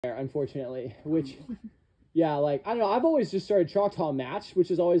there, unfortunately, which, yeah, like, I don't know. I've always just started Choctaw match,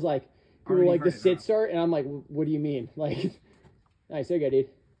 which is always like, people like the sit start, and I'm like, what do you mean? Like, nice, there you go, dude.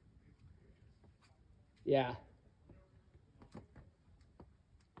 Yeah.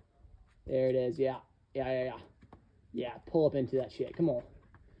 There it is, yeah. Yeah. Yeah, pull up into that shit. Come on.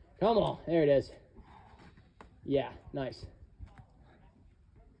 Come on. There it is. Yeah, nice.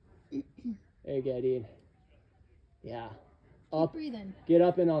 There you go, dude. Yeah. Up. Keep breathing. Get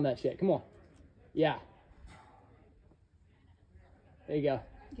up and on that shit. Come on. Yeah. There you go.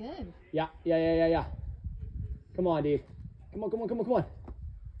 Good. Yeah. Come on, dude. Come on.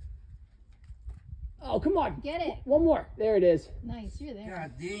 Oh, come on. Get it. One more. There it is. Nice, you're there.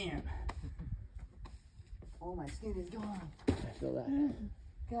 God damn. Oh, my skin is gone. I feel that.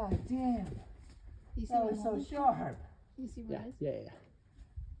 God damn. You see That what was so it is? sharp. You see what it is?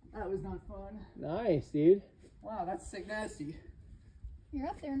 Yeah. That was not fun. Nice, dude. Wow, that's sick nasty. You're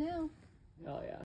up there now. Oh, yeah.